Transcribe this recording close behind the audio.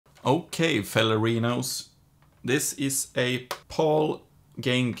Okay, fellerinos, this is a PAL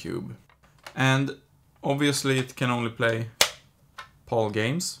Gamecube, and obviously it can only play PAL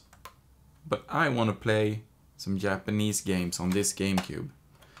games, but I want to play some Japanese games on this Gamecube,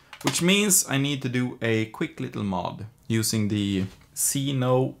 which means I need to do a quick little mod using the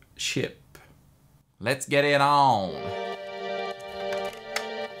Xeno chip. Let's get it on!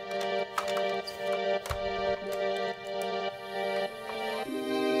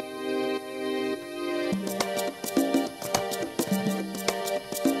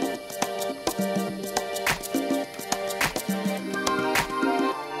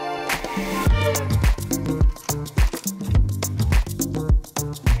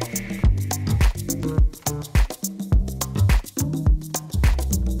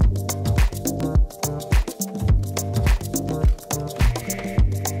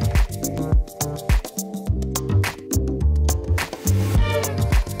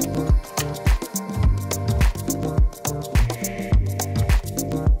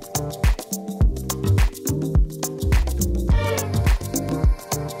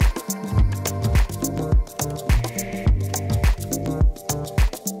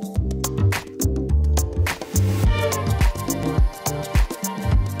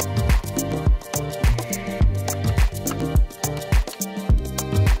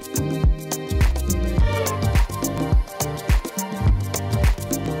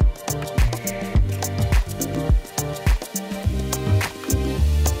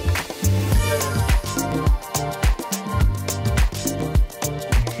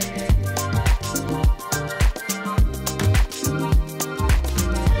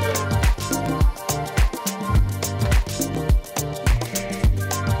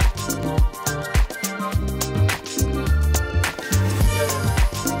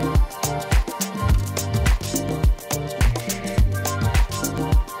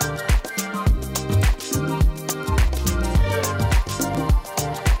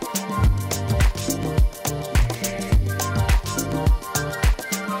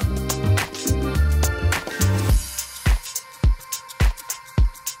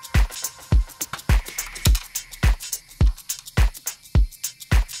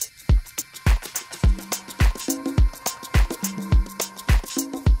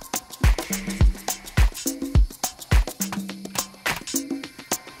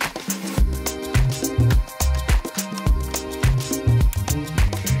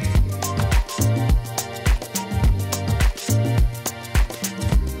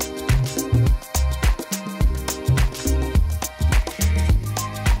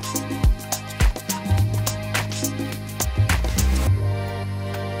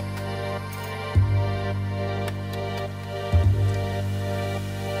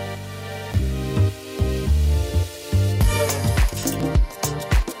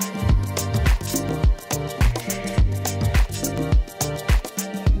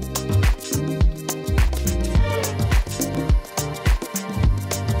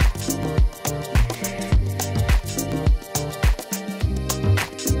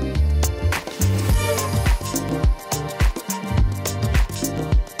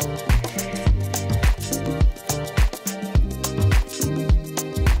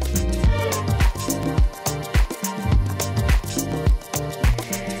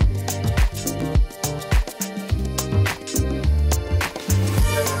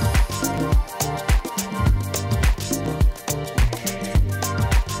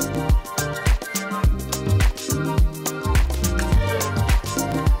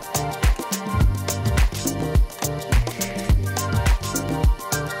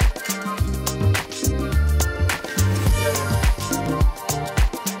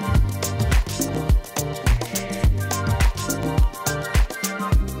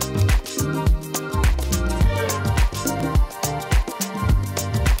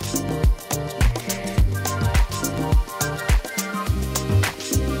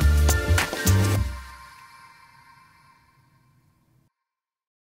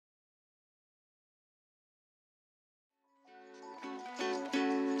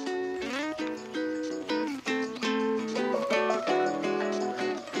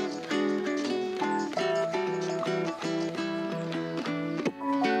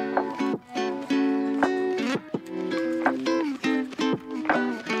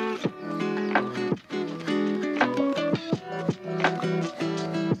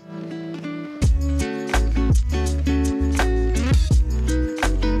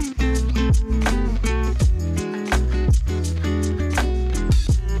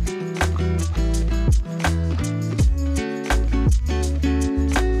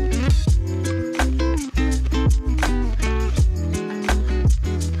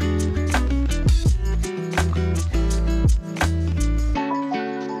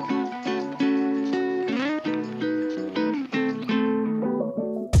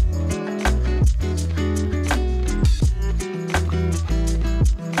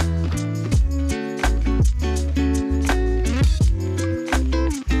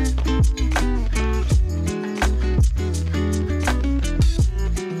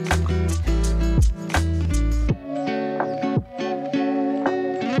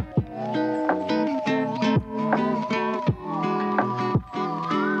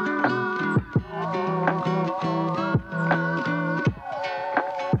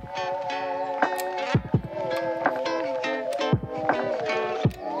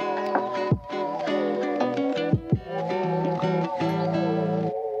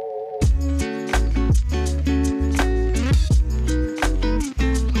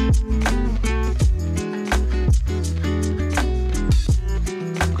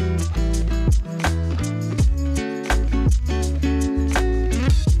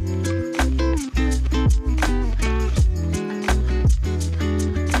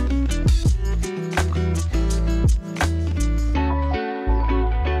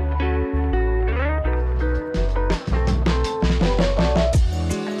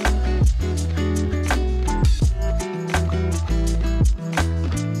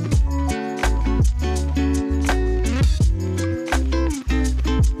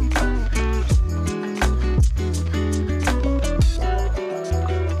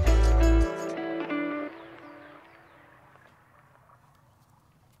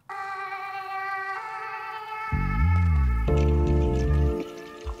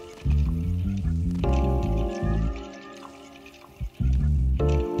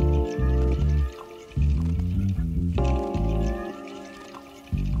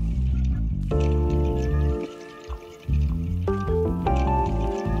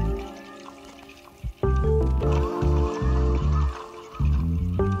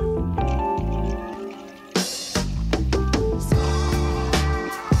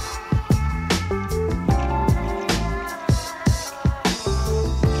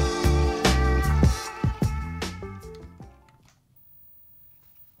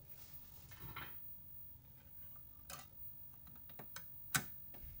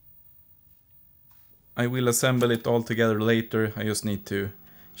 I will assemble it all together later. I just need to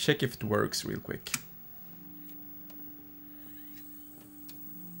check if it works real quick.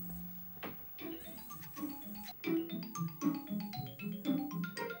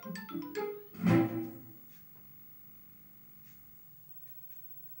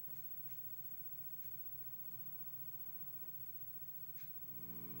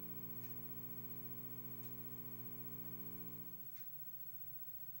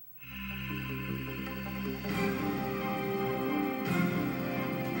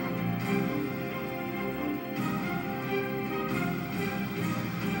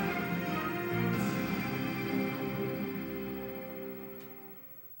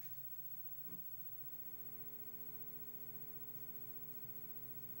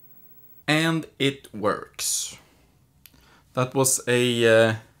 And it works. That was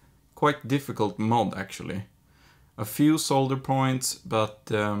a quite difficult mod actually. A few solder points, but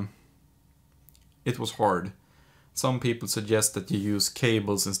it was hard. Some people suggest that you use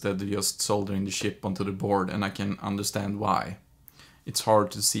cables instead of just soldering the chip onto the board, and I can understand why. It's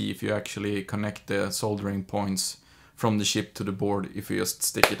hard to see if you actually connect the soldering points from the chip to the board if you just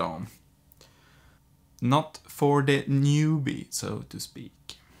stick it on. Not for the newbie, so to speak.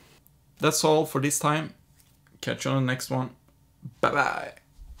 That's all for this time. Catch you on the next one. Bye bye!